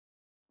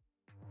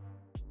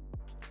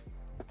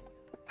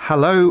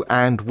Hello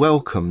and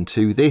welcome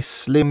to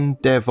this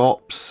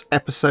SlimDevOps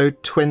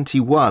episode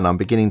 21. I'm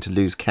beginning to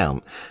lose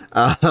count.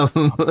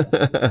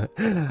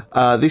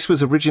 This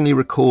was originally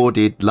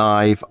recorded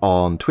live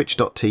on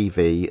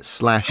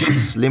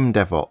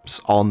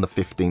twitch.tv/SlimDevOps on the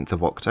 15th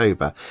of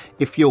October.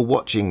 If you're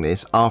watching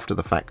this after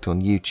the fact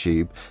on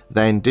YouTube,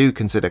 then do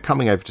consider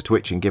coming over to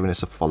Twitch and giving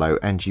us a follow,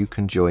 and you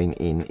can join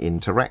in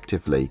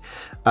interactively.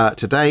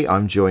 Today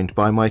I'm joined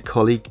by my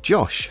colleague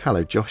Josh.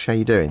 Hello Josh, how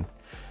you doing?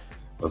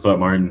 What's up,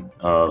 Martin?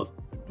 What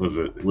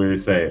do they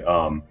say?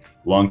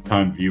 Long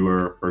time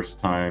viewer, first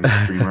time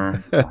streamer.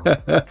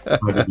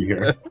 Glad to be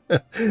here.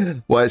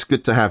 Well, it's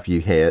good to have you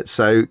here.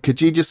 So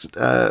could you just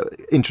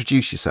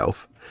introduce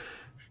yourself?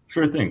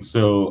 Sure thing.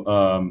 So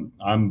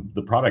I'm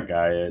the product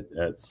guy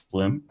at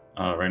Slim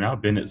right now.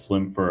 I've been at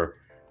Slim for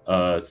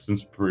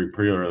since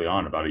pretty early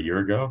on, about a year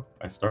ago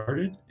I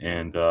started,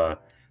 and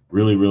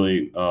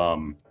really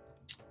kind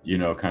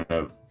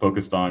of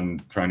focused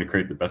on trying to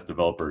create the best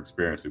developer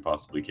experience we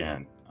possibly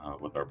can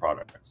with our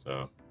product.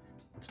 So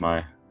that's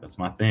my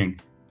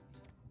thing.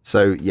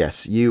 So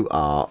yes, you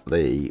are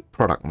the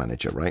product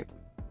manager, right?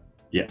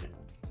 Yeah.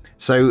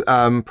 So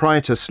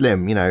prior to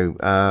Slim,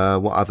 what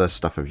other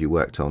stuff have you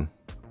worked on?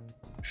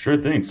 Sure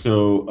thing.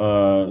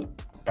 So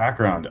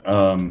background.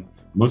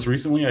 Most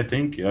recently, I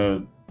think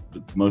the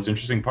most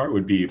interesting part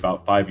would be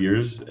about 5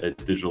 years at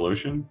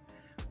DigitalOcean.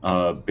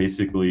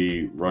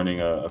 Basically running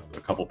a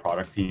couple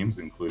product teams,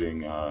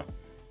 including a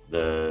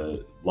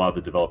lot of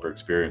the developer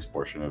experience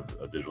portion of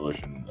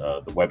DigitalOcean,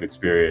 the web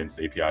experience,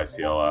 API,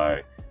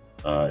 CLI,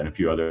 and a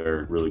few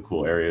other really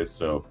cool areas.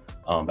 So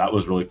that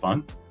was really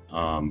fun.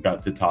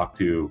 Got to talk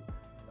to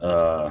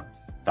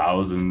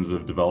thousands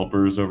of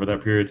developers over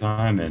that period of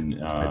time, and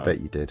I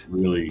bet you did.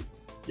 Really,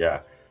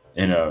 yeah,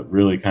 and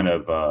really kind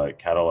of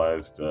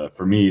catalyzed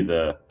for me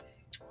the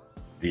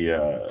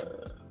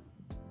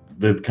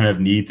kind of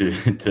need to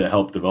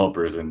help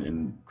developers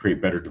and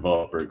create better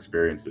developer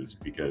experiences,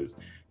 because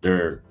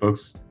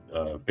folks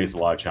face a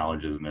lot of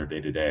challenges in their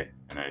day-to-day,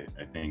 and I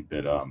think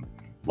that a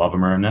lot of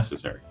them are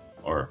unnecessary,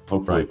 or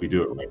hopefully right. If we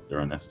do it right, they're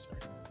unnecessary.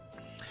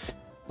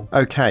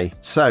 Okay,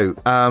 so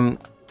now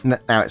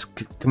it's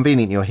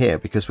convenient you're here,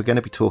 because we're going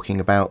to be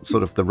talking about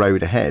sort of the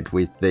road ahead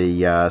with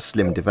the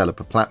Slim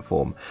developer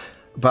platform.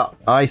 But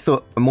I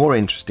thought a more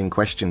interesting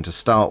question to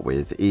start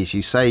with is,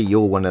 you say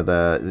you're one of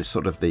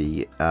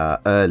the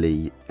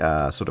early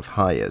sort of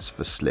hires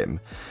for Slim.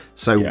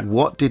 So yeah.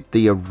 What did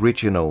the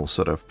original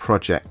sort of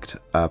product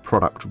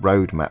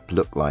roadmap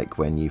look like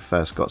when you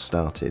first got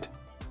started?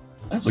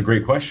 That's a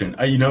great question.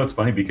 It's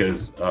funny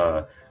because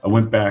I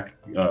went back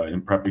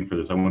in prepping for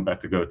this. I went back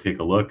to go take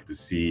a look to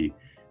see,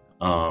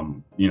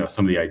 look at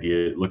some of the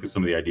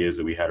ideas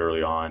that we had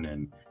early on,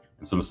 and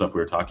some of the stuff we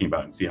were talking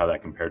about, and see how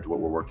that compared to what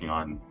we're working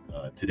on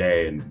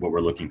today and what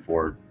we're looking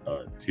forward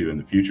to in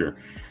the future.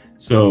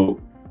 So,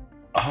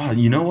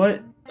 you know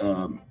what?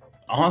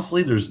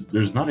 Honestly,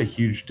 there's not a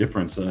huge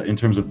difference in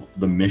terms of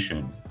the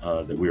mission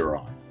that we were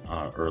on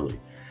early.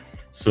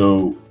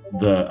 So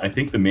I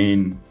think the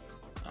main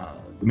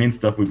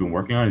stuff we've been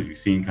working on, as you've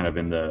seen kind of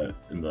in the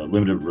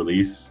limited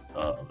release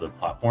of the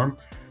platform,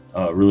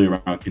 really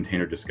around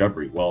container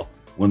discovery. Well,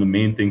 one of the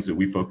main things that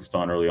we focused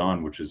on early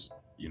on, which is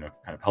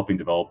kind of helping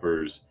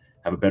developers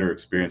have a better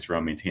experience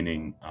around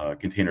maintaining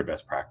container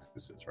best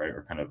practices, right?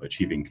 Or kind of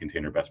achieving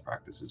container best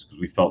practices, because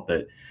we felt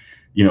that,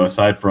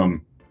 aside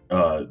from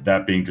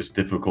that being just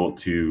difficult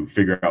to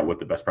figure out what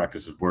the best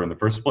practices were in the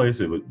first place,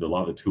 it was a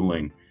lot of the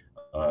tooling.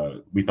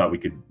 We thought we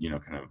could,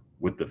 kind of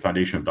with the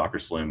foundation of Docker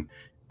Slim,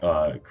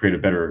 create a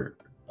better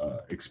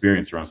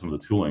experience around some of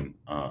the tooling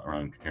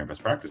around container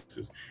best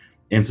practices.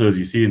 And so, as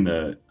you see in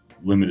the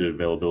limited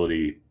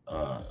availability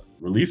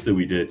release that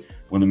we did,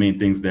 one of the main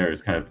things there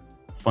is kind of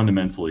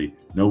fundamentally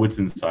know what's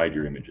inside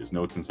your images,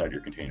 know what's inside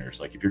your containers.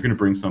 Like, if you're going to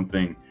bring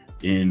something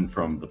in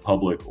from the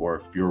public, or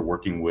if you're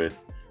working with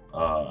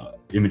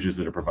images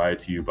that are provided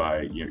to you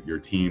by your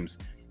teams,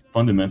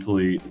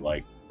 fundamentally,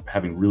 like,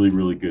 having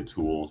really good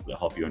tools that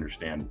help you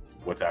understand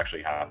what's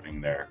actually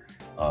happening there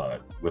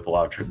with a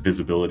lot of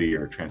visibility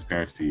or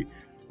transparency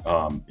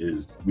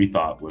we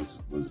thought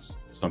was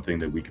something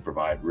that we could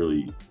provide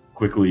really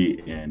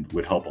quickly and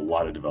would help a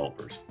lot of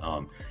developers,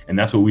 and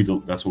that's what we've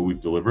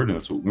delivered, and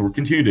that's what we're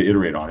continuing to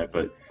iterate on it.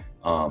 But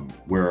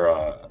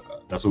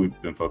that's what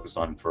we've been focused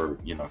on for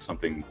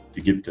something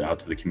to give out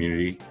to the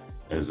community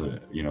as a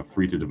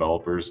free to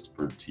developers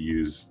to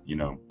use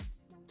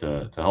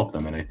to help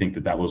them. And I think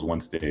that was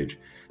one stage.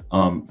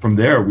 From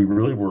there, we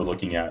really were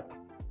looking at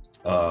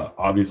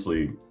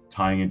obviously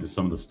tying into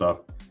some of the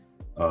stuff.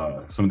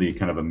 Some of the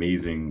kind of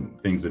amazing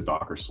things that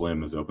Docker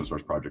Slim as an open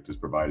source project has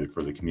provided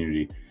for the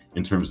community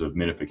in terms of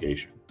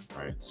minification,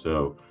 right?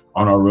 So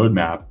on our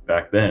roadmap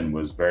back then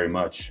was very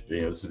much,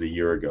 this is a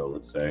year ago,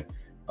 let's say,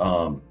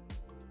 on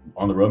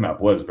the roadmap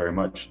was very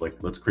much like,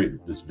 let's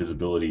create this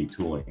visibility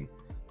tooling.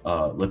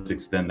 Let's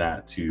extend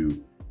that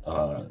to,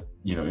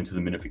 into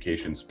the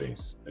minification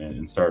space,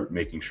 and start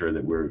making sure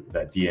that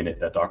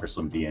that Docker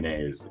Slim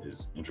DNA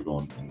is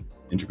integral and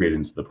integrated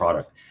into the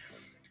product.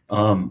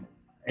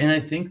 And I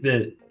think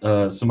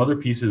that some other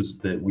pieces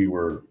that we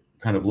were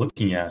kind of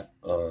looking at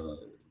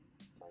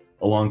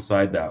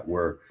alongside that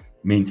were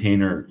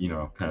maintainer,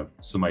 kind of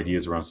some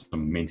ideas around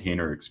some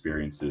maintainer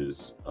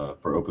experiences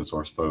for open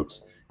source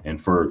folks and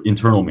for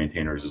internal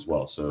maintainers as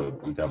well. So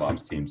the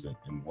DevOps teams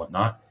and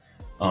whatnot,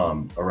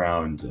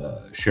 around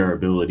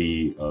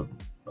shareability of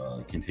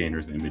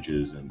containers and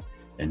images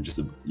and just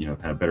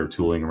kind of better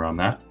tooling around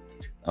that.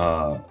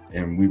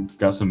 And we've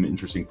got some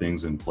interesting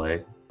things in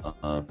play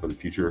for the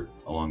future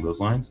along those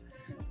lines.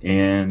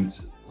 And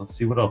let's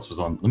see what else was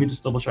on. Let me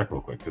just double check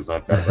real quick because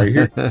I've got it right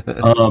here.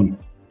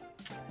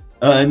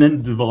 And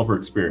then developer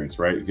experience,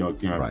 right?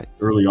 Right.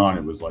 Early on,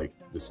 it was like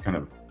this kind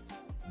of,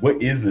 what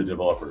is the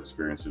developer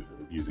experience of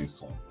using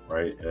Slim,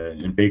 right?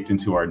 And baked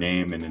into our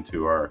name and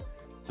into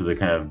the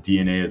kind of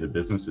DNA of the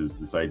business is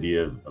this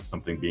idea of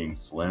something being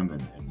slim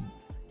and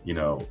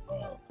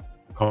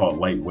call it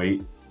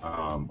lightweight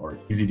or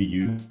easy to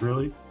use,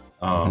 really.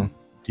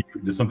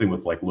 There's something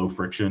with like low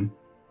friction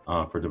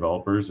for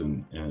developers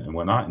and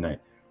whatnot. And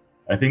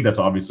I think that's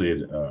obviously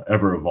an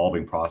ever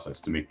evolving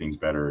process to make things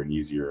better and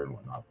easier and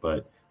whatnot.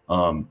 But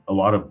a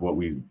lot of what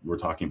we were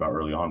talking about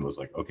early on was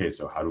like, okay,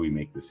 so how do we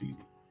make this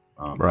easy?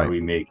 How do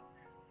we make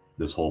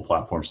this whole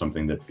platform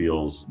something that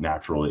feels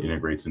natural, it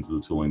integrates into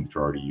the tooling that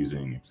you're already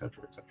using, et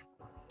cetera, et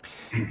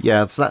cetera.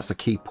 Yeah, so that's the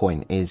key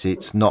point, is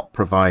it's not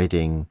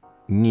providing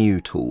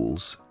new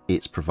tools,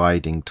 it's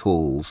providing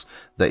tools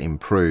that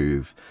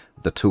improve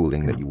the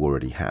tooling that you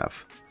already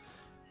have.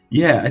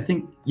 Yeah, I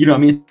think,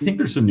 I think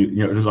there's some new,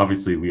 there's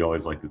obviously, we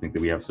always like to think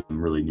that we have some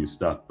really new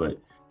stuff, but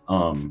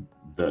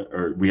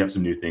we have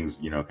some new things,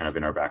 kind of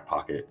in our back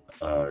pocket,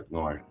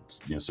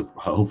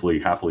 hopefully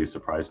happily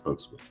surprise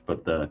folks with.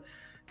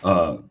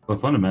 But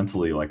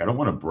fundamentally, like, I don't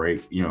want to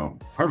break,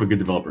 part of a good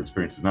developer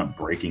experience is not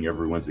breaking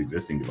everyone's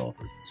existing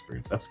developer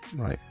experience. That's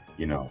right.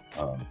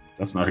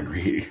 That's not a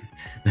great,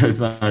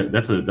 that's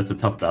a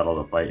tough battle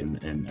to fight.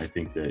 And I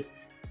think that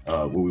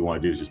what we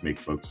want to do is just make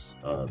folks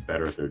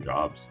better at their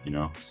jobs,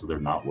 so they're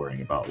not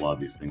worrying about a lot of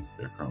these things that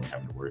they're currently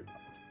having to worry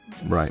about.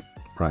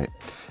 Right.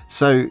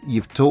 So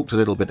you've talked a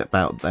little bit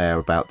about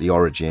the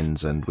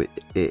origins, and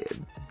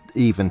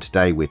even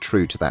today we're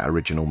true to that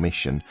original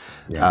mission.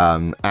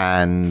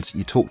 And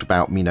you talked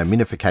about,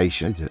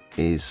 minification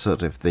is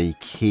sort of the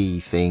key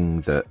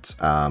thing that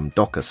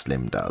Docker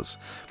Slim does.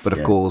 But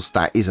of course,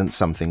 that isn't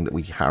something that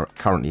we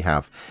currently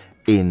have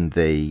in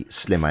the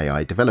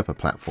SlimAI developer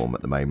platform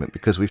at the moment,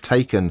 because we've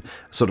taken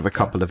sort of a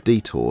couple of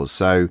detours.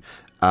 So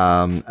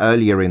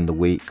earlier in the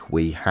week,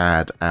 we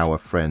had our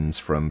friends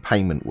from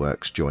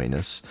PaymentWorks join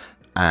us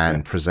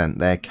and present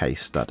their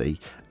case study.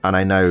 And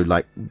I know,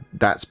 like,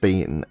 that's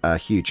been a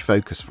huge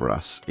focus for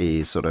us,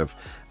 is sort of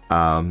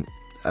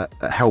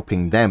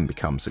helping them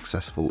become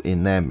successful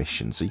in their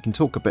mission. So you can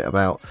talk a bit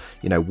about,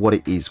 what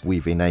it is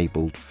we've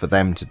enabled for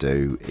them to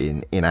do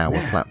in our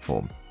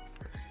platform.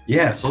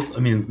 Yeah, so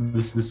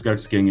this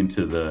starts getting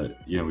into the,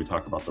 we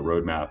talk about the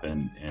roadmap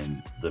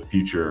and the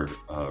future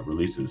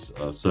releases.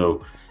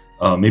 So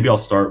maybe I'll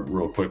start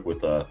real quick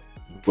with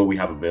what we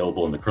have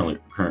available in the current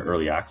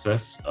early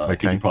access. I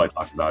think you probably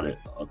talked about it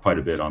quite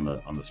a bit on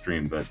the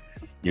stream, but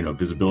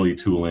visibility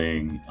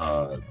tooling,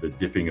 the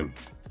diffing of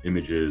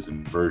images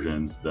and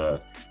versions,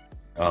 and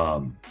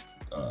a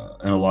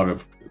lot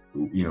of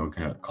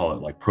kind of call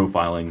it like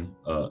profiling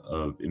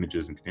of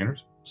images and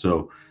containers.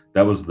 So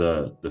that was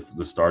the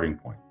starting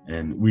point,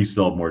 and we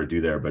still have more to do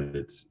there, but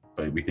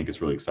we think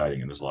it's really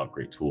exciting, and there's a lot of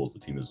great tools the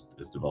team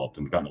has developed,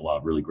 and we've gotten a lot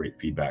of really great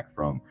feedback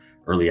from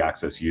early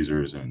access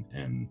users and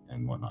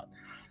whatnot.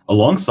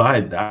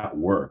 Alongside that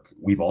work,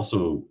 we've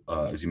also,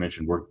 as you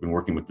mentioned, been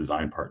working with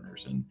design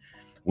partners, and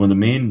one of the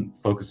main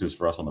focuses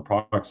for us on the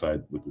product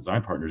side with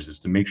design partners is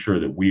to make sure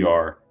that we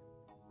are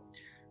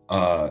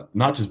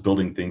not just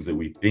building things that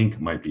we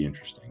think might be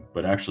interesting,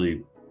 but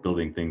actually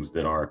building things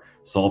that are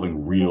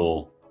solving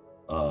real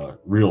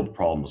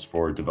problems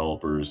for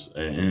developers,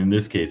 and in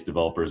this case,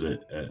 developers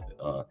at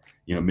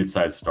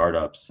mid-sized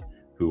startups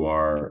who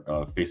are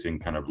facing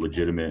kind of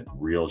legitimate,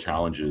 real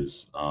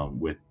challenges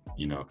with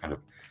kind of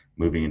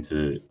moving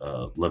into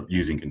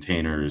using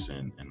containers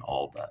and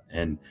all of that.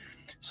 And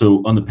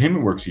so on the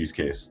PaymentWorks use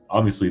case,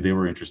 obviously they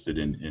were interested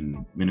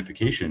in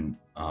minification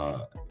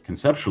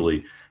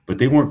conceptually, but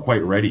they weren't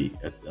quite ready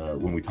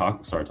when we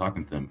started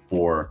talking to them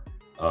for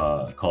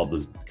called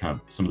this kind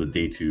of some of the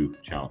day two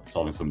challenge,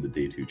 solving some of the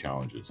day two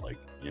challenges, like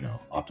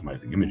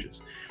optimizing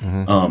images.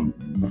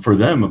 For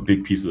them, a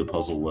big piece of the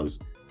puzzle was,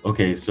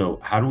 okay, so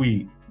how do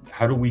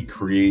we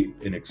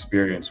create an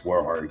experience where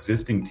our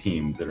existing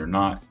team that are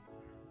not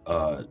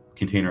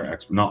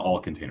not all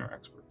container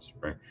experts,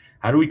 right?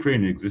 How do we create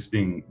an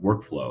existing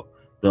workflow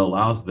that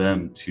allows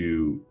them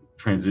to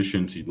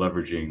transition to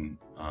leveraging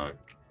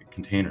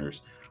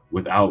containers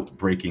without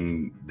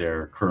breaking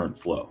their current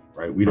flow,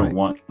 right? We don't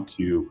want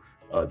to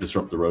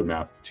disrupt the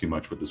roadmap too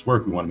much with this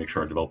work. We want to make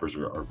sure our developers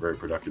are very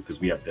productive,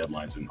 because we have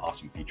deadlines and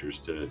awesome features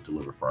to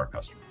deliver for our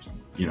customers.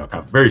 And,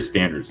 kind of very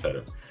standard set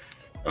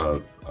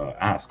of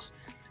asks.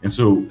 And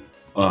so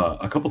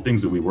a couple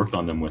things that we worked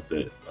on them with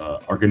that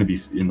are going to be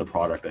in the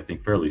product, I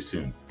think, fairly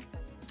soon.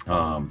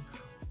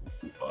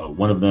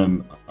 One of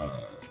them,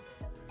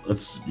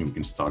 we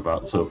can just talk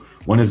about. So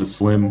one is a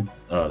Slim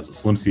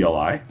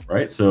CLI,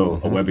 right? So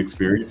a web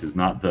experience is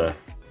not the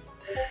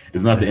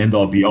end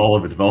all be all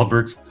of a developer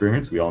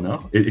experience. We all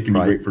know it can be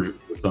great for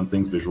some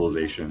things,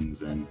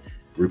 visualizations and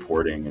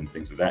reporting and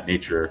things of that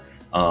nature,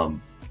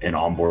 and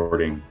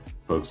onboarding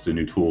folks to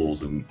new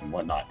tools and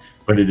whatnot.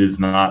 But it is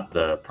not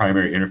the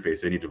primary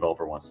interface any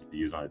developer wants to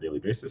use on a daily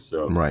basis.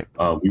 So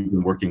we've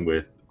been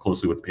working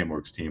closely with the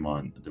Paymentworks team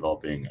on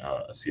developing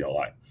a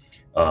CLI.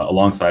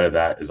 Alongside of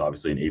that is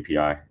obviously an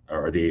API,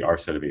 or our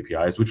set of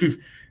APIs, which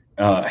we've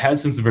had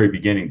since the very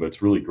beginning, but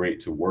it's really great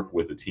to work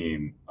with a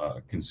team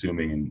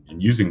consuming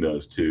and using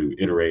those to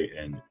iterate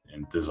and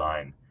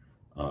design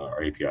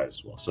our APIs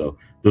as well. So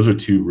those are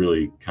two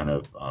really kind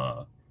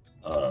of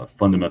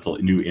fundamental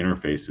new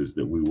interfaces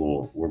that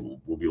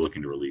we'll be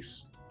looking to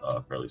release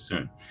fairly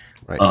soon.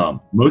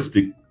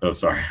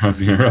 Sorry,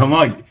 I'm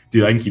like,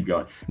 dude, I can keep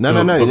going.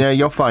 No,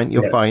 you're fine.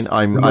 You're fine.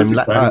 I'm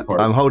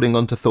holding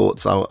on to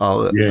thoughts.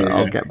 I'll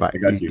get back.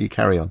 You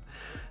carry on.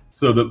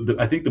 So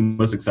I think the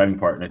most exciting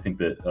part, and I think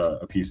that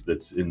a piece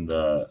that's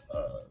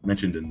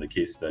mentioned in the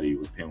case study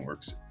with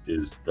Paymentworks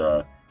is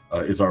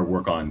our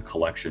work on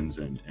collections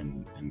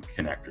and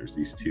connectors.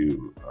 These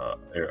two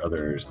other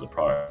areas of the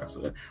product.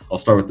 So I'll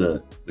start with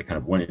the kind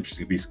of one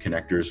interesting piece.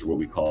 Connectors are what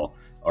we call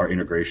our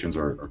integrations,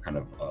 or kind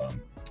of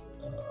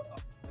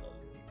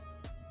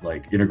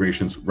like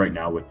integrations right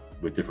now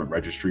with different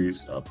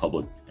registries,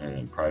 public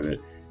and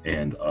private,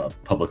 and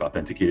public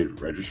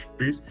authenticated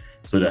registries.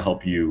 So to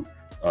help you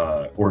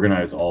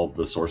organize all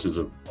the sources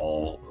of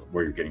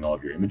where you're getting all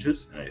of your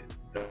images, and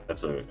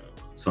that's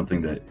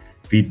something that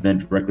feeds then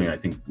directly, and I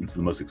think, into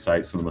some of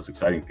the most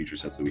exciting feature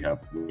sets that we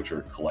have, which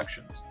are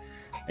collections.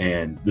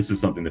 And this is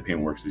something that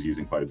Paymentworks is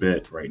using quite a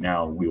bit right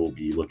now. We will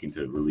be looking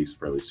to release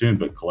fairly soon,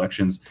 but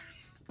collections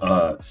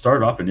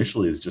started off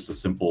initially as just a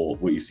simple,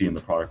 what you see in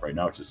the product right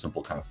now, which is a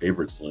simple kind of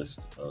favorites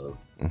list of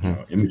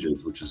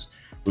images, which was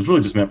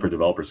really just meant for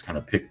developers to kind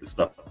of pick the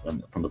stuff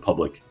from the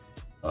public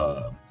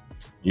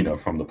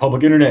from the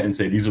public internet and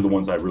say, these are the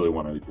ones I really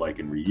want to like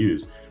and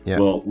reuse.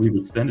 Well, we've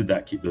extended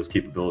those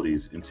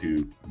capabilities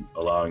into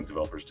allowing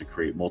developers to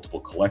create multiple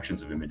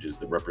collections of images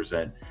that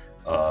represent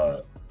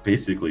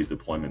basically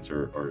deployments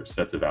or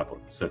sets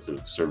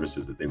of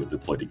services that they would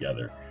deploy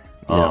together.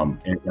 And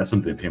that's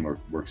something that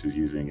Paymentworks is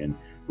using, and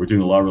we're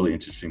doing a lot of really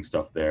interesting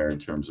stuff there in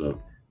terms of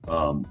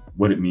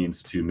what it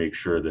means to make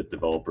sure that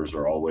developers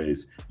are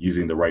always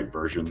using the right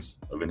versions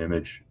of an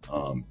image,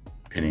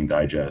 pinning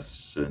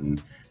digests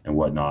and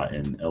whatnot,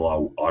 and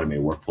allow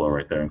automated workflow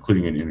right there,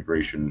 including an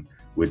integration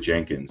with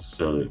Jenkins,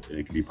 so that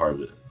it can be part of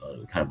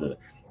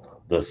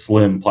the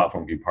Slim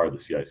platform, can be part of the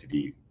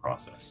CI/CD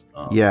process.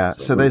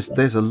 So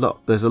there's a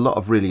lot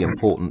of really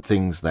important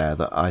things there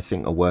that I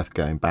think are worth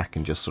going back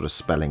and just sort of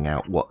spelling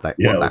out what that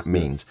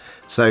means.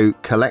 So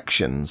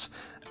collections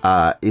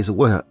is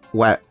a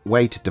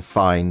way to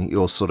define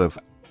your sort of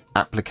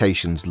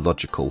application's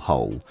logical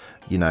whole.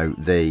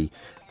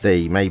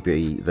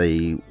 Maybe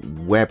the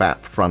web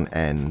app front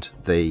end,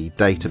 the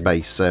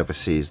database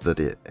services that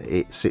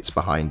it sits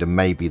behind, and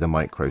maybe the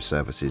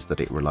microservices that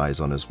it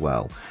relies on as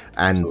well.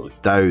 And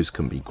those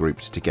can be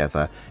grouped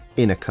together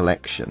in a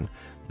collection.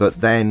 But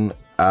then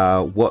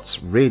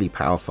what's really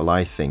powerful,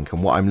 I think,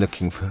 and what I'm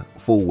looking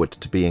forward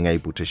to being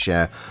able to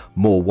share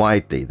more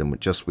widely than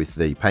just with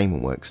the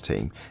Paymentworks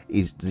team,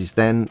 is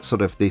then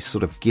sort of this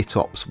sort of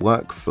GitOps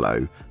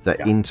workflow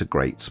that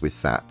integrates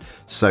with that.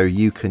 So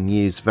you can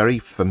use very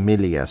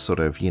familiar sort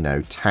of,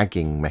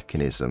 tagging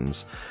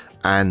mechanisms,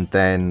 and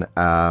then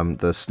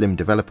the Slim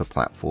developer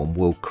platform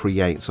will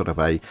create sort of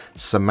a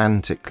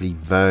semantically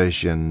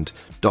versioned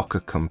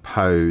Docker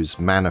Compose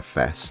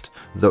manifest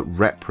that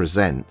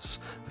represents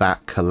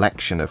that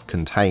collection of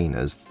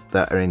containers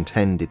that are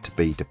intended to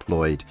be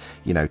deployed,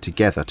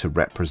 together to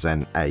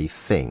represent a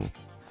thing.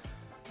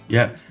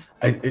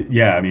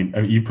 I mean,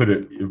 you put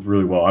it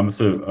really well. I'm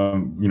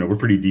so, we're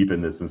pretty deep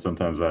in this, and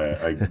sometimes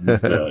I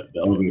use the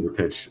elevator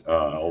pitch.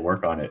 I'll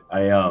work on it.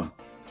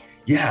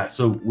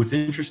 So what's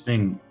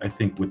interesting, I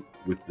think, with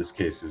this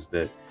case is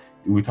that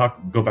we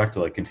go back to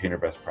like container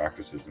best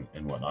practices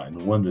and whatnot.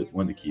 And one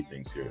of the key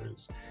things here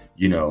is,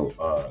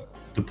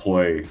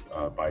 deploy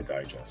by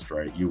digest,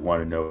 right? You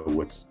want to know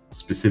what's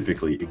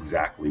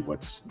exactly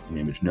what's in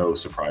the image. No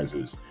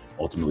surprises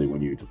ultimately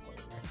when you deploy it.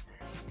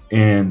 Right?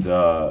 And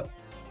a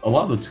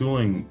lot of the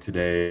tooling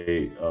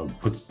today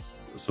puts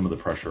some of the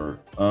pressure.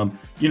 There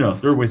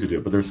are ways to do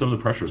it, but there's some of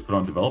the pressure is put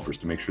on developers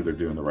to make sure they're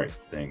doing the right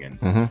thing and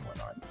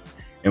whatnot.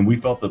 And we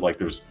felt that like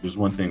there's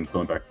one thing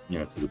going back,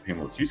 to the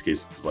Paymentworks use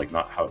case, is like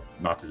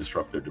not to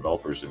disrupt their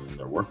developers and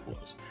their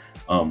workflows,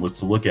 was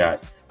to look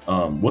at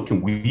what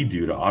can we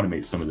do to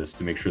automate some of this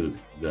to make sure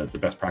that the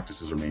best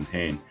practices are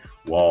maintained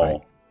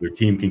while their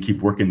team can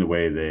keep working the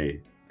way they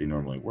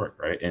normally work,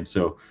 right? And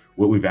so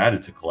what we've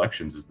added to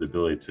collections is the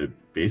ability to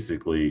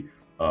basically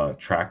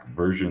track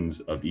versions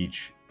of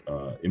each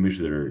image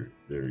that are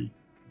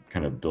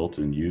kind of built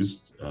and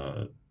used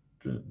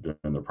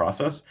during the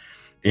process,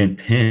 and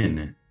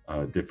pin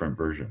different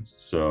versions,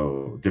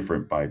 so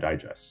different by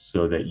digest,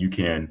 so that you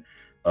can,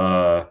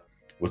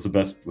 what's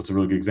a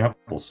really good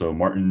example? So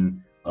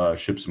Martin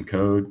ships some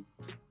code,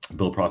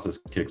 build process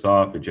kicks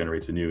off, it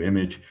generates a new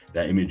image.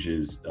 That image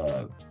is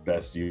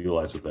best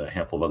utilized with a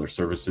handful of other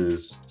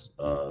services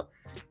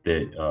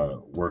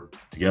that work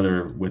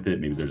together with it.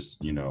 Maybe there's,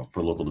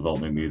 for local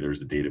development, maybe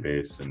there's a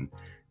database and,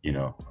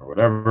 or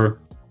whatever.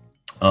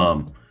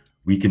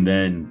 We can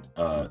then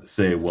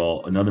say,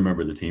 well, another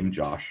member of the team,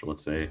 Josh,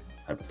 let's say,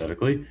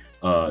 hypothetically,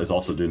 is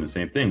also doing the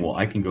same thing. Well,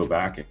 I can go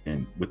back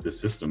and with this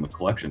system of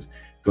collections,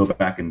 go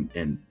back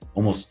and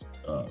almost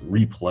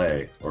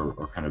replay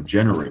or kind of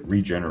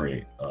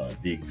regenerate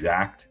the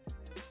exact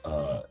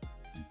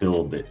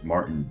build that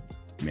Martin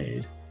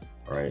made,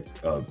 right?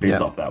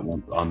 Based off that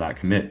one, on that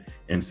commit,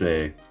 and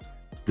say,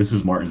 this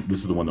is Martin, this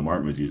is the one that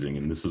Martin was using,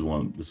 and this is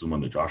one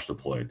that Josh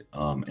deployed.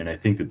 And I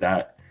think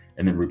that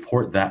and then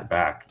report that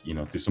back,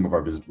 through some of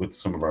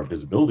our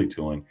visibility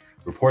tooling,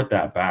 report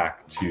that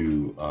back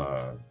to,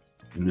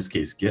 in this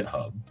case,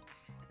 GitHub,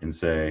 and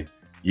say,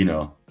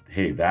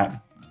 hey,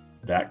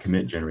 that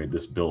commit generated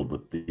this build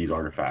with these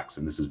artifacts,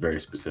 and this is very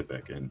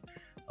specific. And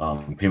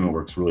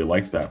Paymentworks really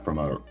likes that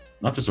from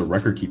not just a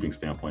record keeping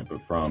standpoint,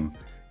 but from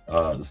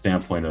the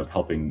standpoint of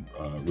helping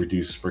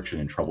reduce friction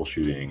in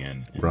troubleshooting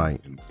and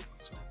right.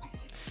 So.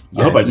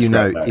 Yeah,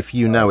 if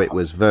it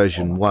was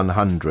version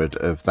 100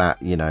 of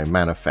that,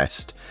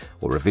 manifest,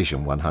 or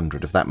revision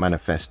 100 of that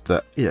manifest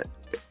that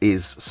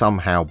is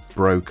somehow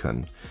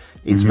broken,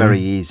 it's very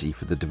easy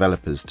for the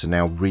developers to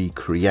now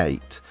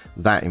recreate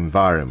that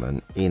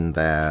environment in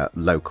their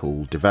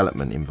local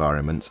development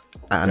environments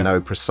and know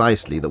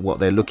precisely that what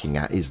they're looking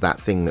at is that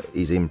thing that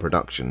is in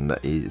production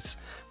that is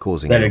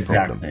causing that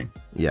exact problem. Thing.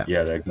 Yeah,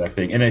 that exact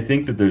thing. And I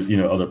think that there's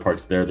other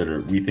parts there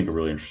that we think are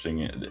really interesting,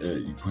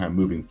 kind of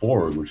moving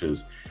forward, which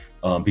is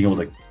being able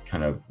to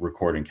kind of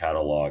record and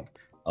catalog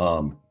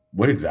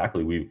what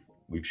exactly we've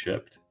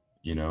shipped,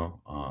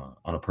 on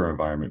a per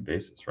environment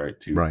basis, right?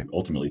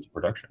 Ultimately to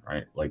production,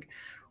 right? Like,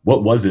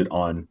 what was it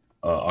on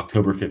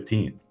October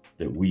 15th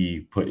that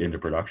we put into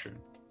production,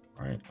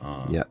 right?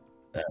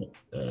 At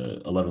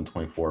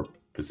 11:24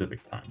 Pacific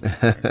time.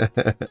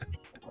 Right?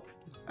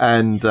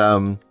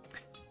 And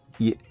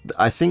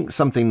I think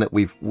something that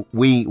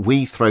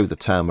we throw the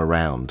term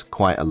around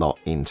quite a lot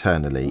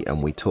internally,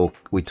 and we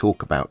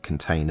talk about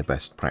container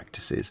best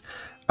practices.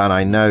 And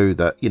I know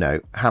that,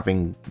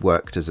 having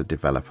worked as a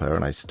developer,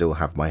 and I still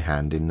have my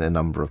hand in a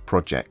number of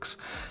projects,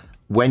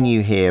 when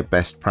you hear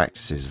best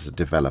practices as a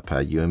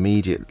developer, you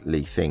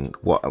immediately think,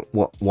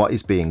 what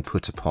is being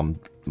put upon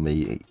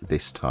me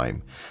this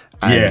time?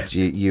 And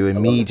you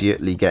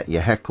immediately get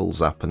your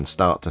heckles up and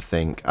start to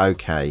think,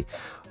 okay,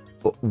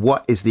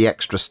 what is the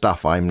extra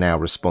stuff I'm now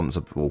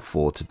responsible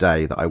for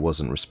today that I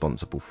wasn't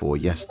responsible for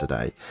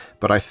yesterday?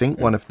 But I think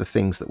one of the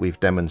things that we've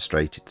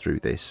demonstrated through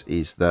this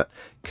is that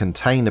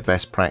container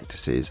best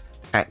practices,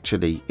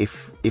 actually,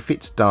 if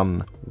it's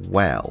done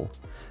well,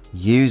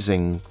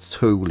 using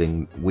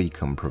tooling we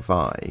can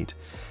provide,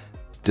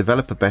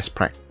 developer best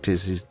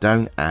practices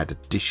don't add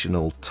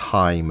additional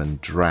time and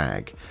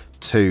drag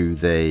to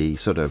the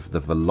sort of the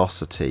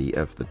velocity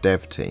of the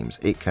dev teams.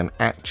 It can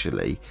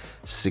actually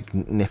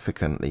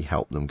significantly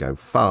help them go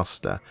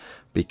faster,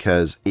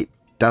 because it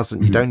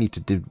doesn't, you don't need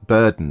to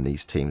burden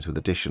these teams with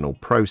additional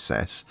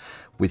process.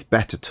 With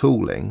better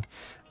tooling,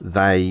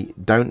 they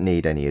don't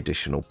need any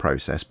additional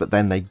process, but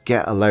then they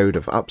get a load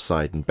of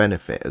upside and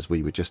benefit, as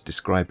we were just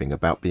describing,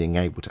 about being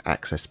able to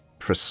access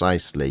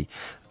precisely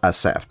a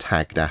set of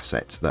tagged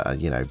assets that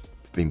are,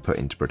 being put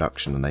into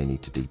production and they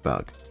need to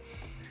debug.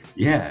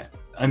 Yeah.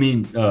 I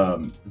mean,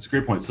 it's a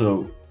great point.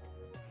 So,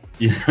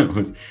 we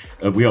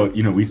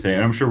say,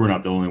 and I'm sure we're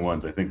not the only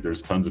ones. I think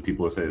there's tons of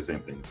people who say the same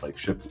thing. It's like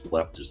shift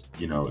left, it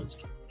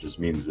just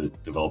means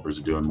that developers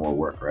are doing more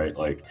work, right?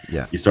 Like,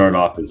 you start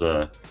off as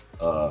a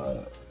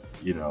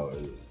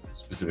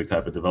specific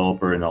type of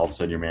developer, and all of a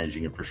sudden you're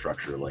managing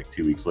infrastructure. Like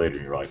 2 weeks later,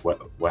 and you're like,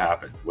 what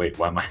happened? Wait,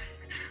 why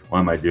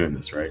am I doing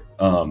this, right?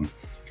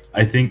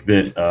 I think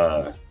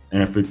that.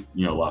 And if a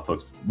lot of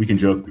folks, we can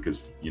joke because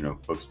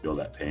folks feel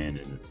that pain,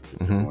 and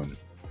everyone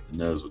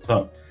knows what's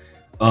up.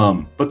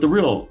 But the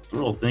real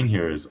thing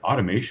here is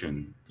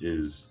automation.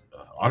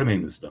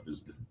 Automating this stuff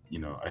is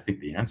I think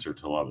the answer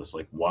to a lot of this.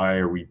 Like, why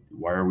are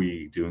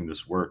we doing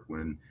this work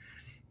when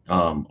a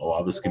lot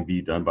of this can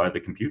be done by the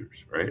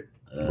computers, right?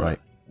 Right.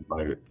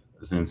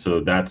 And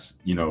so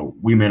that's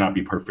we may not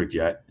be perfect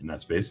yet in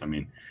that space. I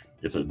mean,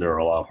 there are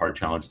a lot of hard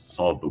challenges to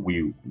solve, but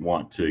we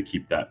want to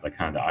keep that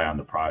kind of eye on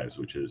the prize,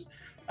 which is,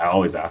 I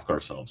always ask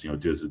ourselves,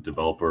 does a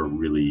developer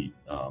really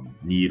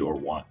need or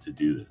want to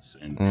do this?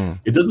 And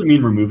it doesn't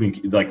mean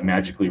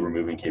magically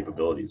removing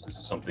capabilities. This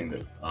is something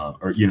that,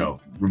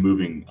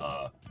 removing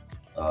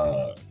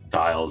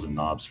dials and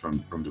knobs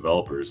from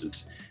developers.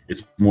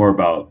 It's more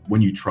about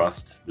when you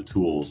trust the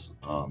tools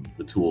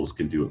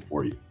can do it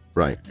for you.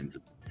 Right. And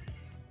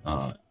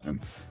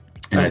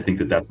I think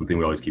that that's something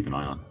we always keep an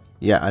eye on.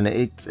 Yeah, and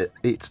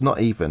it's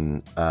not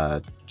even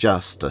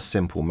just a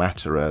simple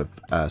matter of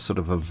sort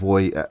of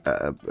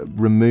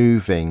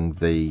removing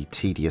the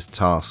tedious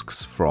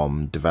tasks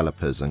from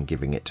developers and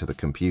giving it to the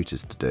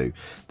computers to do.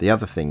 The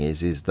other thing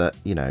is that,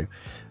 you know,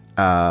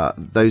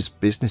 those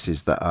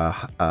businesses that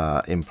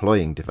are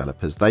employing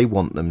developers, they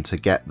want them to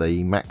get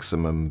the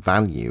maximum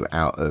value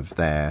out of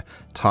their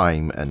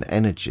time and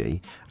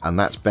energy, and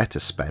that's better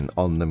spent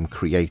on them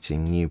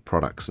creating new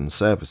products and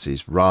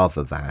services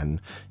rather than,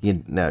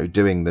 you know,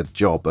 doing the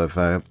job of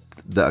that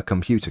a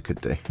computer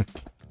could do.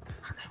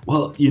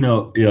 Well, you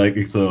know, yeah,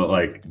 like, so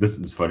like this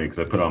is funny because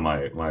I put on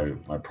my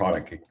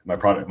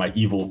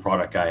evil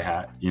product guy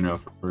hat, you know,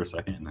 for a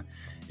second,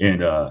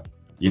 and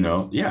you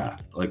know, yeah,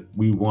 like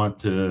we want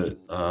to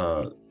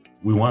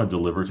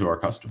deliver to our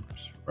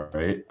customers,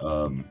 right?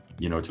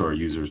 You know, to our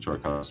users, to our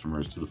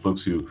customers, to the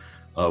folks who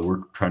we're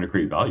trying to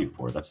create value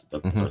for. That's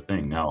our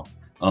thing now.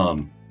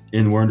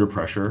 And we're under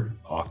pressure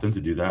often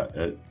to do that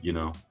at, you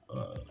know,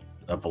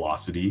 at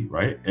velocity,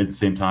 right? At the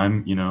same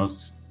time, you know,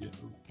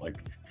 like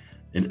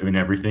in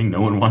everything, no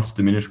one wants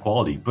diminished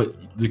quality.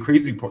 But the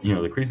crazy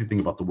thing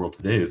about the world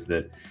today is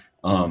that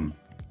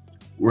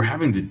we're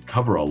having to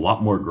cover a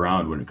lot more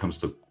ground when it comes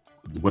to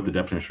what the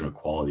definition of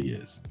quality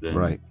is than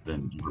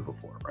ever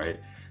before, right?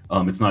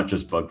 It's not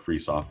just bug-free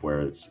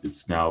software.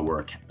 It's now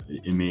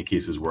in many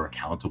cases we're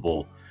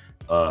accountable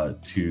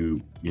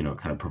to, you know,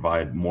 kind of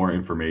provide more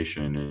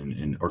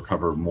information or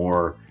cover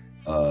more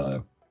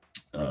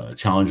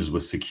challenges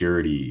with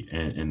security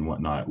and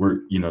whatnot. We're,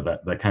 you know,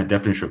 that kind of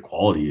definition of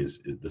quality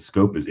is the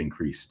scope is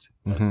increased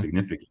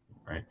significantly,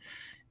 right?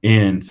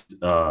 And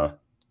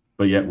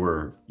but yet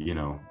we're, you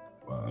know,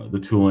 the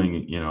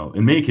tooling, you know,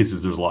 in many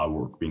cases there's a lot of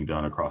work being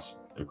done across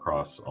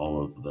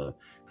all of the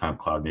kind of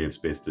cloud native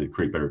space to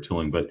create better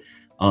tooling, but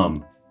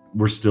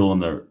we're still in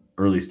the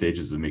early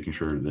stages of making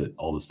sure that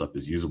all this stuff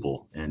is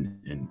usable and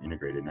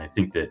integrated. And I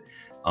think that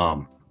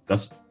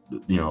that's,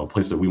 you know, a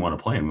place that we want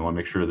to play, and we want to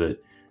make sure that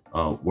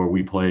where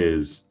we play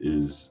is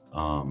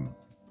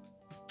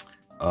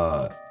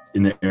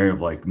in the area of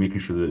like making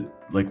sure that,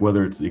 like,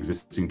 whether it's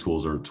existing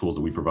tools or tools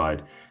that we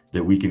provide,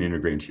 that we can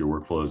integrate into your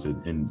workflows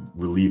and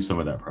relieve some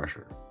of that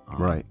pressure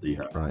that you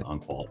have on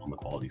the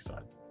quality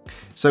side.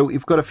 So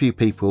we've got a few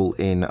people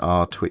in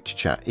our Twitch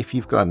chat. If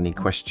you've got any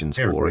questions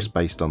for us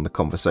based on the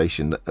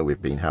conversation that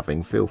we've been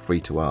having, feel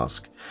free to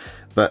ask.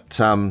 But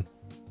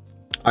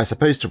I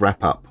suppose to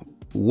wrap up,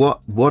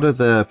 what are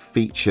the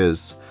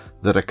features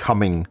that are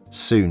coming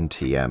soon,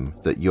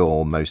 TM, that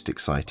you're most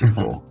excited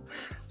for?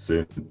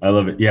 Soon. I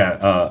love it. Yeah,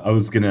 I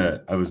was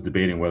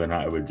debating whether or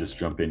not I would just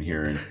jump in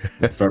here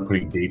and start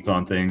putting dates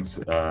on things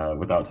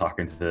without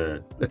talking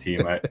to the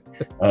team.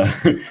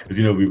 As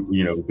you know,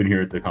 we've been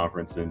here at the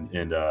conference and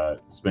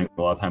spent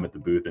a lot of time at the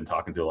booth and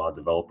talking to a lot of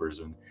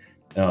developers and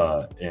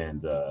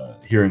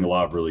hearing a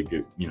lot of really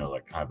good, you know,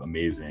 like kind of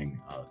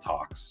amazing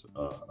talks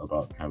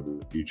about kind of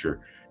the future.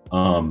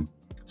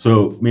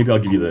 So maybe I'll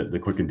give you the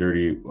quick and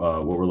dirty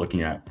what we're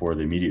looking at for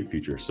the immediate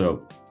future.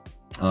 So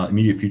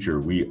immediate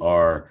future, we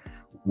are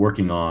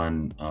working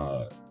on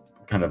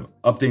kind of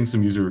updating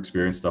some user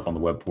experience stuff on the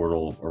web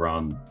portal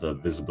around the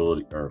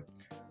visibility, or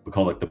we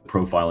call it the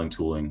profiling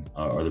tooling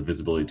or the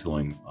visibility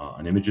tooling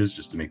on images,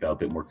 just to make that a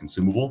bit more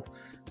consumable.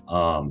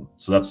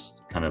 So that's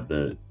kind of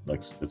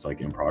it's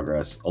like in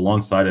progress.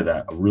 Alongside of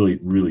that, a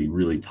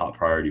really top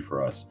priority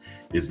for us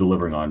is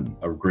delivering on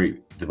a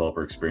great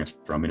developer experience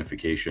from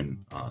minification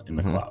in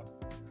the cloud.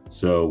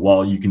 So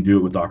while you can do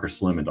it with Docker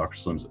Slim, and Docker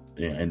Slim's,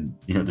 and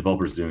you know,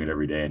 developers doing it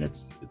every day, and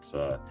it's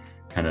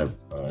kind of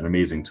an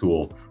amazing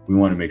tool, we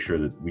want to make sure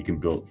that we can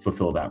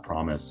fulfill that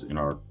promise in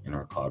our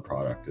cloud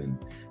product.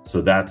 And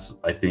so that's,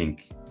 I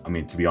think, I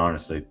mean, to be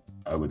honest,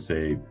 I would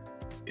say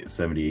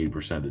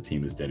 70-80% of the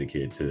team is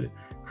dedicated to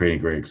creating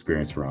a great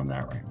experience around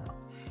that right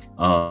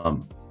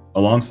now.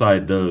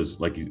 Alongside those,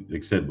 like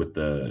you said, with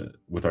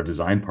our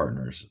design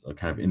partners,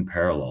 kind of in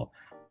parallel,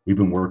 we've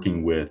been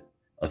working with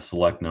a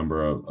select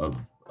number of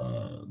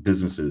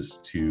businesses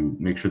to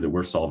make sure that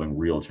we're solving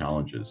real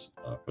challenges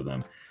for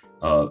them.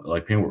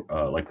 Like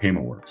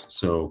PaymentWorks.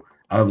 So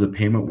out of the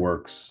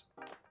PaymentWorks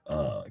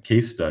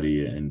case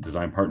study and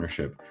design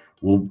partnership,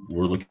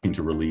 we're looking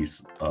to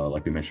release,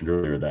 like we mentioned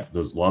earlier, that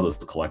a lot of those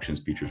collections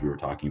features we were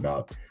talking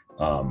about,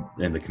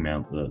 and the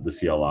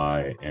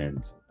CLI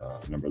and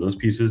a number of those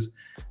pieces.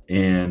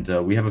 And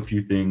we have a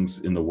few things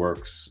in the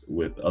works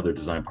with other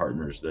design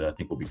partners that I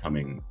think will be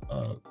coming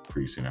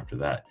pretty soon after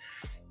that.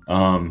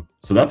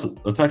 So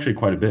that's actually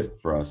quite a bit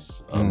for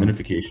us.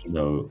 Minification,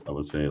 though, I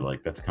would say,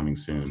 like, that's coming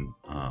soon,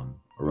 or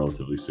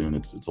relatively soon.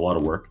 It's a lot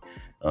of work.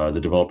 The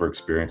developer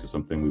experience is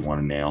something we want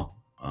to nail.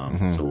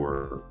 So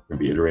we're going to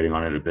be iterating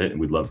on it a bit, and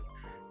we'd love,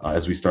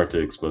 as we start to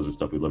expose this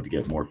stuff, we'd love to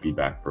get more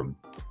feedback from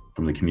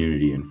the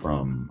community and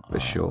from For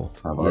sure.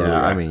 kind of our Yeah, early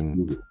I access mean,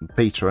 users.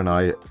 Peter and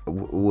I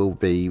will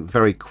be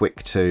very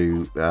quick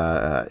to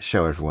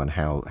show everyone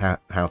how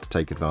to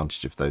take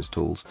advantage of those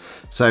tools.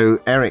 So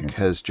Eric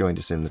has joined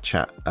us in the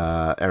chat.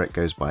 Eric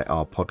goes by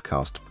R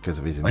Podcast because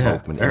of his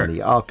involvement in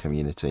the R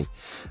community.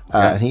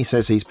 And he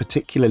says he's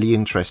particularly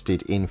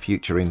interested in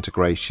future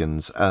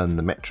integrations and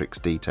the metrics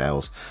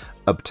details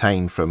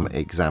obtained from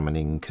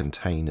examining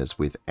containers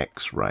with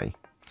X-ray.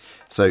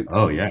 So,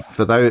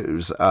 for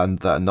those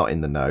that are not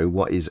in the know,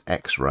 what is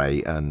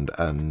X-ray, and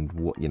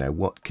what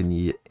what can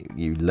you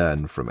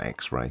learn from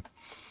X-ray?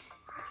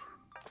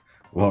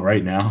 Well,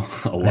 right now,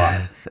 a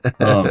lot.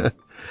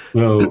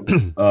 So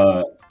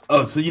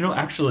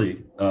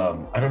actually,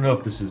 I don't know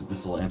if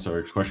this will answer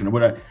Eric's question.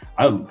 What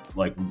I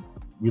like,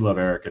 we love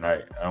Eric, and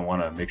I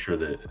want to make sure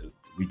that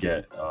we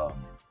get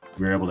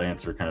we're able to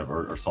answer kind of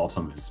or solve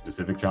some of his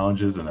specific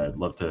challenges, and I'd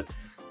love to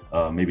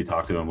maybe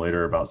talk to him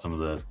later about some of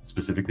the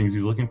specific things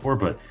he's looking for.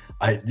 But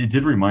it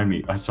did remind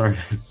me. I'm sorry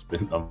to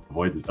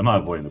avoid this. I'm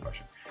not avoiding the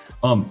question.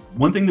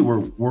 One thing that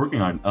we're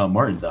working on,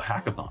 Martin, the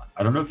hackathon.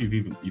 I don't know if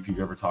you've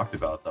ever talked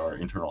about our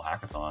internal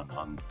hackathon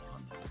on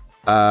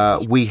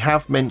we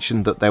have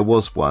mentioned that there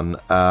was one,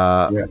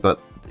 but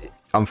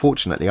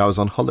unfortunately I was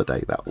on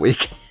holiday that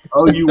week.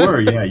 Oh, you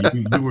were, yeah,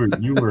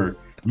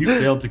 you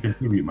failed to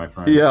contribute, my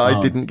friend. Yeah,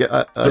 I didn't get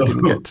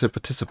to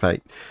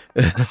participate.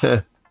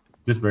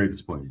 Just very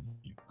disappointing.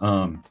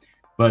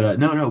 But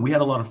no, we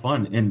had a lot of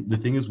fun. And the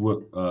thing is,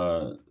 one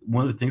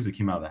of the things that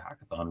came out of the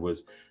hackathon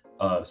was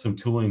some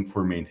tooling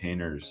for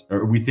maintainers,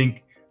 or we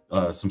think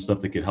some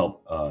stuff that could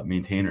help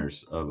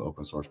maintainers of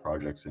open source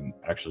projects, and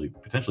actually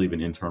potentially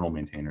even internal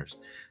maintainers,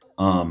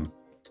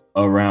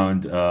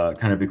 around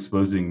kind of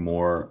exposing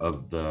more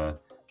of the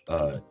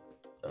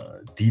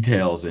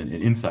details and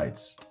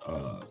insights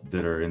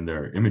that are in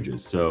their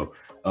images. So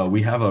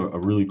we have a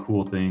really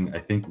cool thing. I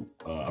think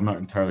I'm not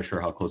entirely sure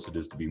how close it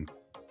is to being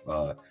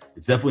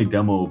it's definitely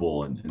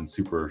demoable and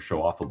super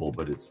show-offable,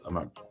 but I'm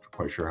not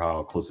quite sure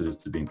how close it is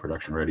to being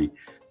production ready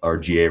or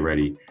GA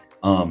ready.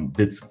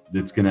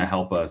 That's going to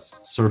help us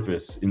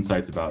surface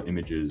insights about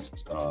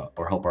images,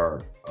 or help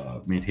our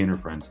maintainer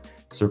friends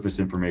surface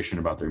information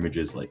about their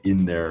images, like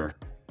in their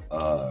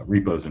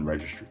repos and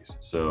registries.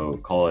 So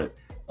call it,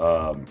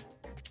 I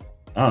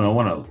don't know, I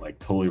want to like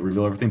totally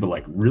reveal everything, but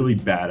like really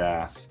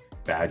badass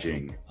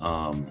badging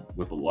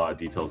with a lot of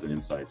details and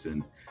insights,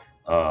 and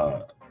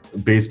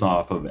based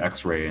off of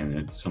X-ray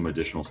and some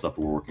additional stuff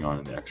we're working on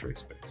in the X-ray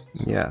space.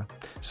 Yeah,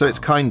 so it's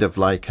kind of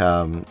like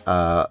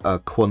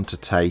a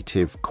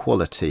quantitative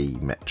quality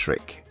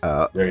metric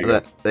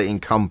that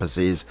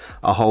encompasses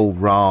a whole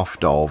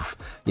raft of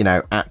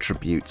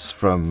attributes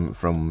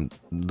from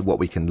what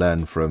we can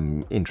learn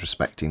from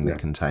introspecting the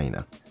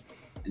container.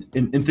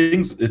 And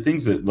things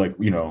that, like,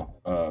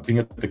 being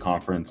at the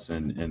conference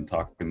and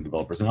talking to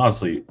developers, and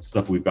honestly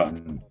stuff we've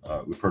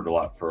heard a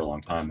lot for a long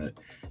time, that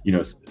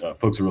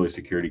folks are really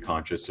security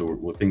conscious. So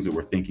things that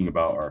we're thinking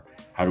about are,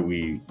 how do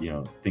we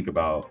think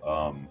about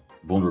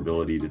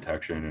vulnerability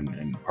detection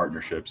and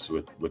partnerships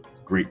with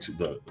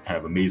the kind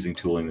of amazing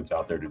tooling that's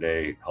out there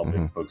today,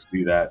 helping folks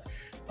do that.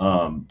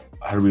 How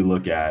do we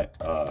look at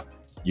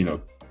kind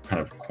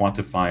of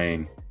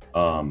quantifying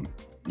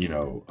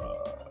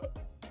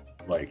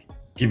like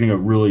giving a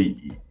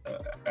really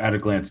at a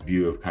glance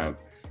view of kind of,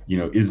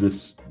 is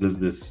this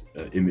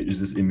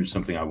image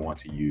something I want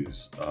to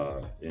use,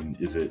 and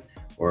is it,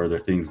 or are there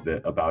things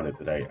about it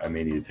that I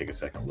may need to take a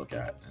second look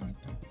at, and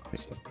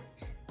so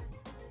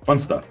fun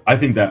stuff. I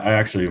think that I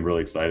actually am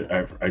really excited.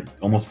 I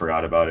almost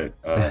forgot about it.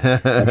 I'm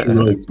actually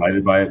really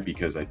excited by it,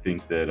 because I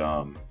think that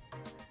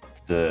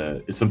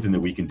it's something that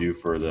we can do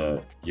for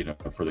the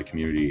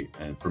community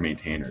and for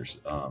maintainers,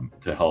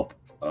 to help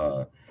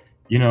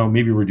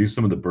maybe reduce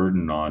some of the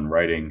burden on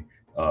writing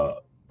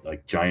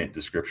like giant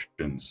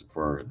descriptions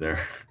for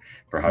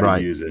how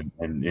to use it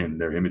and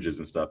their images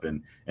and stuff,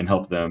 and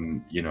help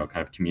them kind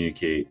of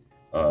communicate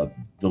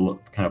the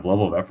kind of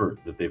level of effort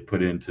that they've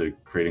put into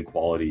creating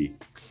quality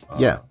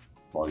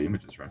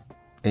images, right?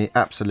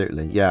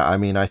 Absolutely, yeah. I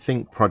mean, I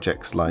think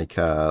projects like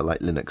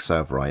Linux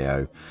Server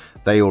IO,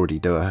 they already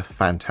do a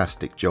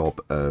fantastic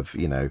job of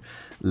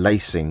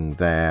lacing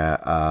their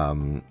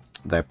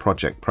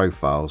project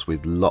profiles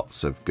with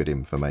lots of good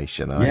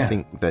information, and I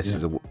think this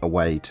is a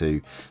way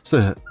to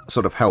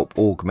sort of help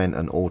augment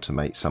and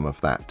automate some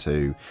of that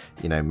to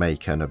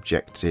make an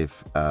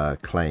objective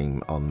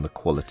claim on the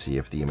quality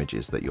of the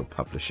images that you're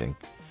publishing.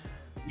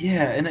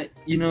 Yeah, and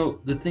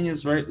the thing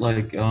is, right,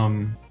 like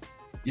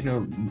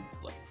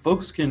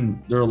folks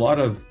can, there are a lot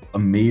of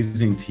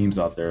amazing teams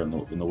out there in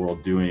the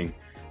world doing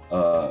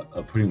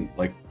putting,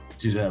 like,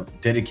 to have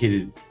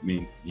dedicated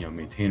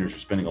maintainers are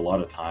spending a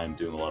lot of time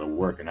doing a lot of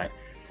work,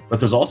 but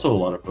there's also a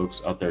lot of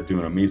folks out there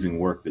doing amazing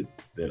work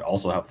that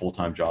also have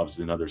full-time jobs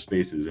in other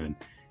spaces and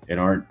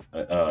aren't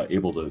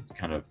able to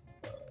kind of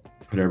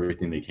put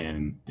everything they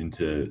can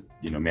into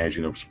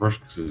managing their projects,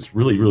 because it's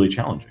really, really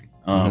challenging.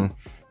 And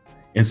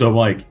so I'm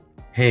like,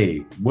 hey,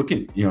 what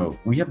can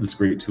we have this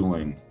great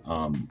tooling.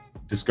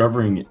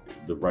 Discovering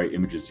the right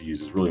images to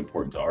use is really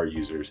important to our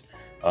users.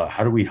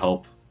 how do we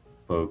help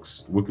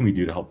folks? What can we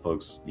do to help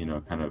folks, you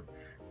know, kind of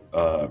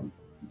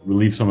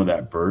relieve some of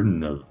that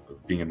burden of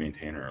being a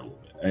maintainer a little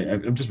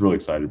bit. I'm just really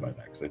excited by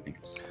that because I think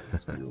it's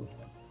gonna be really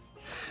fun.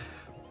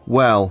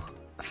 Well,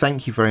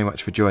 thank you very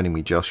much for joining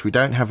me, Josh. We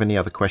don't have any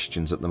other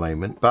questions at the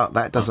moment, but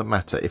that doesn't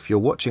matter. If you're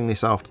watching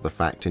this after the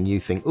fact and you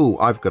think, oh,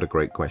 I've got a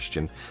great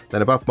question,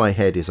 then above my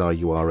head is our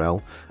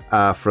URL.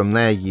 From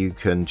there, you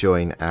can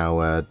join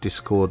our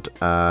Discord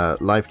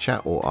live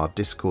chat or our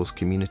discourse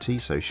community,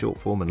 so short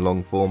form and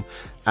long form,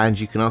 and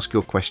you can ask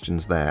your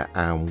questions there,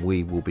 and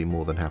we will be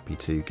more than happy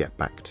to get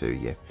back to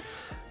you.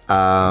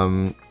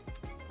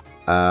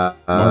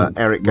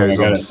 Eric goes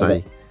on to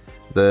say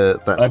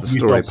that's the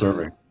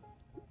story.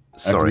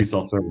 Sorry,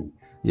 self-serving.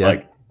 Yeah.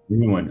 Like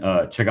anyone,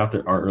 check out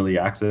our early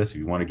access. If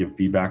you want to give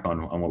feedback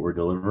on what we're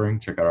delivering,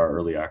 check out our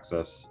early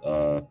access.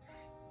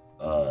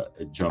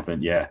 Jump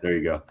in. Yeah, there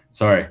you go.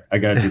 Sorry, I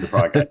got to do the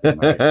podcast.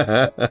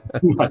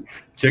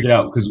 Check it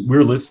out because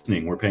we're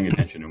listening, we're paying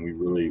attention, and we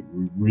really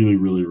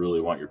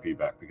want your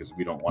feedback because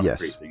we don't want to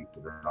create things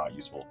that are not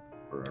useful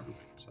for everybody.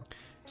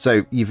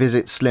 So you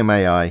visit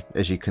SlimAI,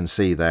 as you can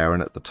see there,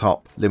 and at the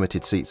top,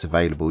 limited seats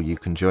available. You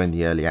can join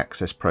the early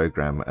access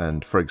program.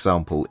 And for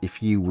example,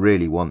 if you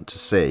really want to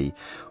see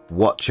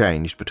what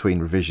changed between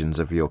revisions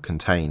of your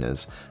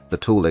containers, the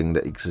tooling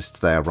that exists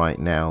there right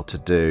now to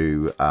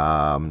do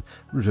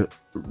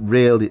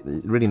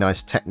really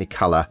nice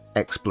Technicolor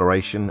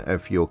exploration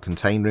of your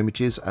container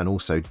images, and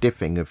also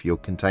diffing of your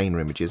container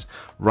images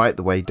right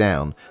the way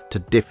down to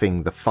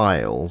diffing the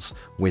files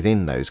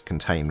within those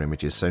container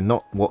images. So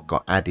not what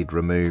got added,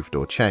 removed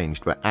or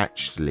changed, but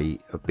actually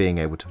being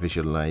able to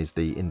visualize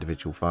the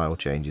individual file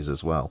changes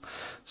as well.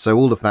 So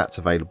all of that's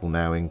available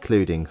now,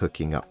 including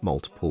hooking up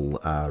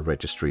multiple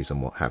registries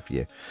and what have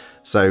you.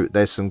 So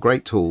there's some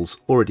great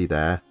tools already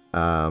there.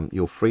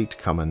 You're free to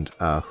come and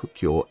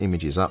hook your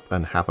images up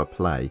and have a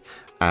play.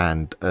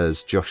 And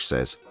as Josh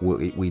says,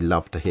 we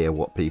love to hear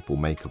what people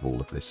make of all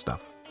of this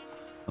stuff.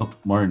 Oh,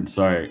 Martin,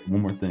 sorry,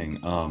 one more thing.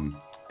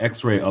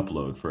 X-ray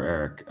upload for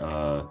Eric.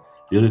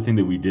 The other thing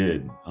that we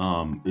did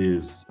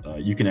is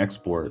you can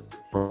export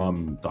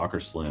from Docker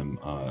Slim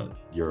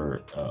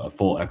your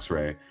full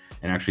X-ray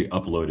and actually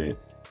upload it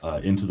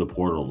into the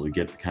portal to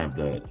get kind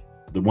of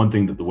the one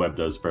thing that the web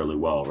does fairly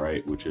well,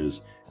 right? Which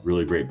is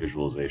really great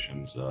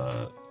visualizations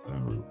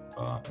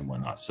and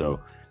whatnot. So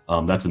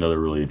that's another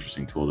really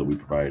interesting tool that we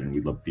provide, and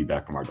we'd love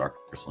feedback from our Docker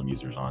Slim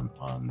users on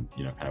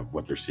you know, kind of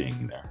what they're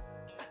seeing there.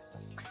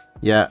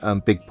 Yeah,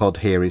 Big Pod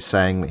here is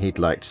saying that he'd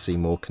like to see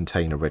more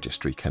container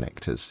registry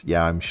connectors.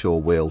 Yeah, I'm sure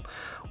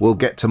we'll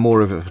get to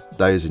more of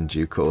those in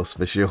due course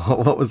for sure.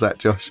 What was that,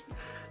 Josh?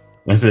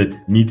 I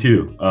said, me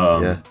too.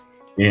 Yeah.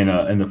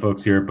 And the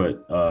folks here,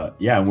 but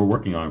yeah,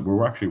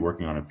 we're actually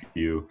working on a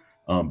few.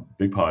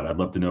 Big Pod, I'd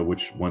love to know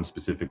which one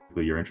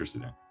specifically you're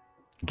interested in.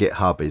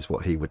 GitHub is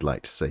what he would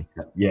like to see.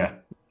 Yeah,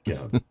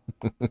 GitHub.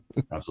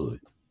 Absolutely.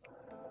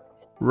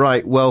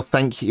 Right, well,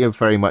 thank you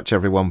very much,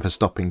 everyone, for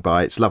stopping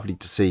by. It's lovely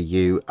to see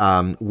you.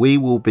 We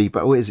will be,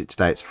 but what is it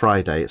today? It's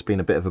Friday. It's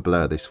been a bit of a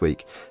blur this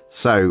week.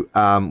 So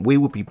we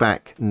will be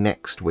back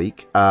next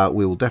week.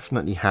 We will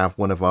definitely have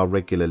one of our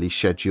regularly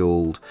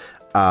scheduled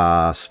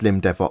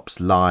SlimDevOps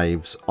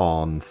lives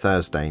on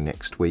Thursday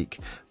next week.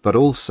 But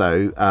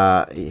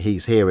also,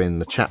 he's here in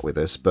the chat with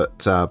us,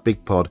 but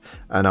Big Pod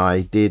and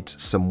I did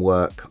some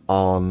work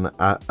on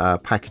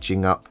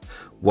packaging up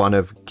one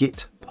of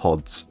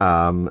GitPod's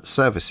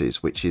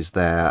services, which is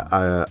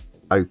their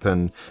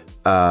open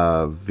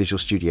Visual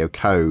Studio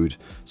Code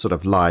sort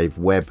of live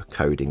web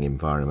coding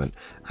environment,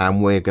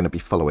 and we're going to be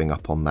following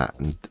up on that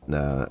and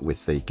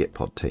with the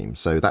GitPod team.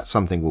 So that's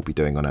something we'll be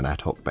doing on an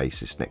ad hoc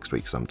basis next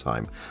week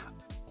sometime,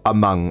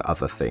 among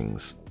other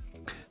things.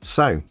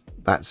 So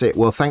that's it.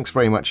 Well, thanks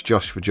very much,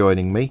 Josh, for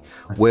joining me.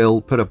 We'll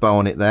put a bow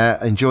on it there.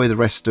 Enjoy the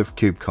rest of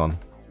KubeCon.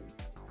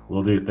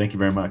 Will do. Thank you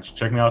very much.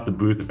 Check me out at the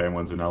booth if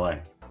anyone's in LA.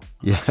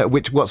 Yeah,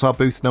 what's our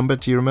booth number?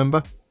 Do you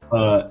remember?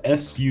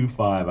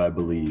 SU5, I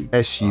believe.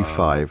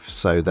 SU5.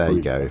 So there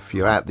you go. If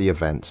you're at the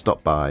event,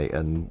 stop by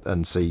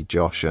and see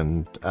Josh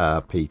and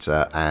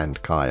Peter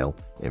and Kyle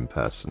in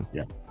person.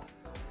 Yeah.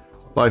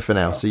 Bye for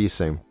now. See you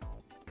soon.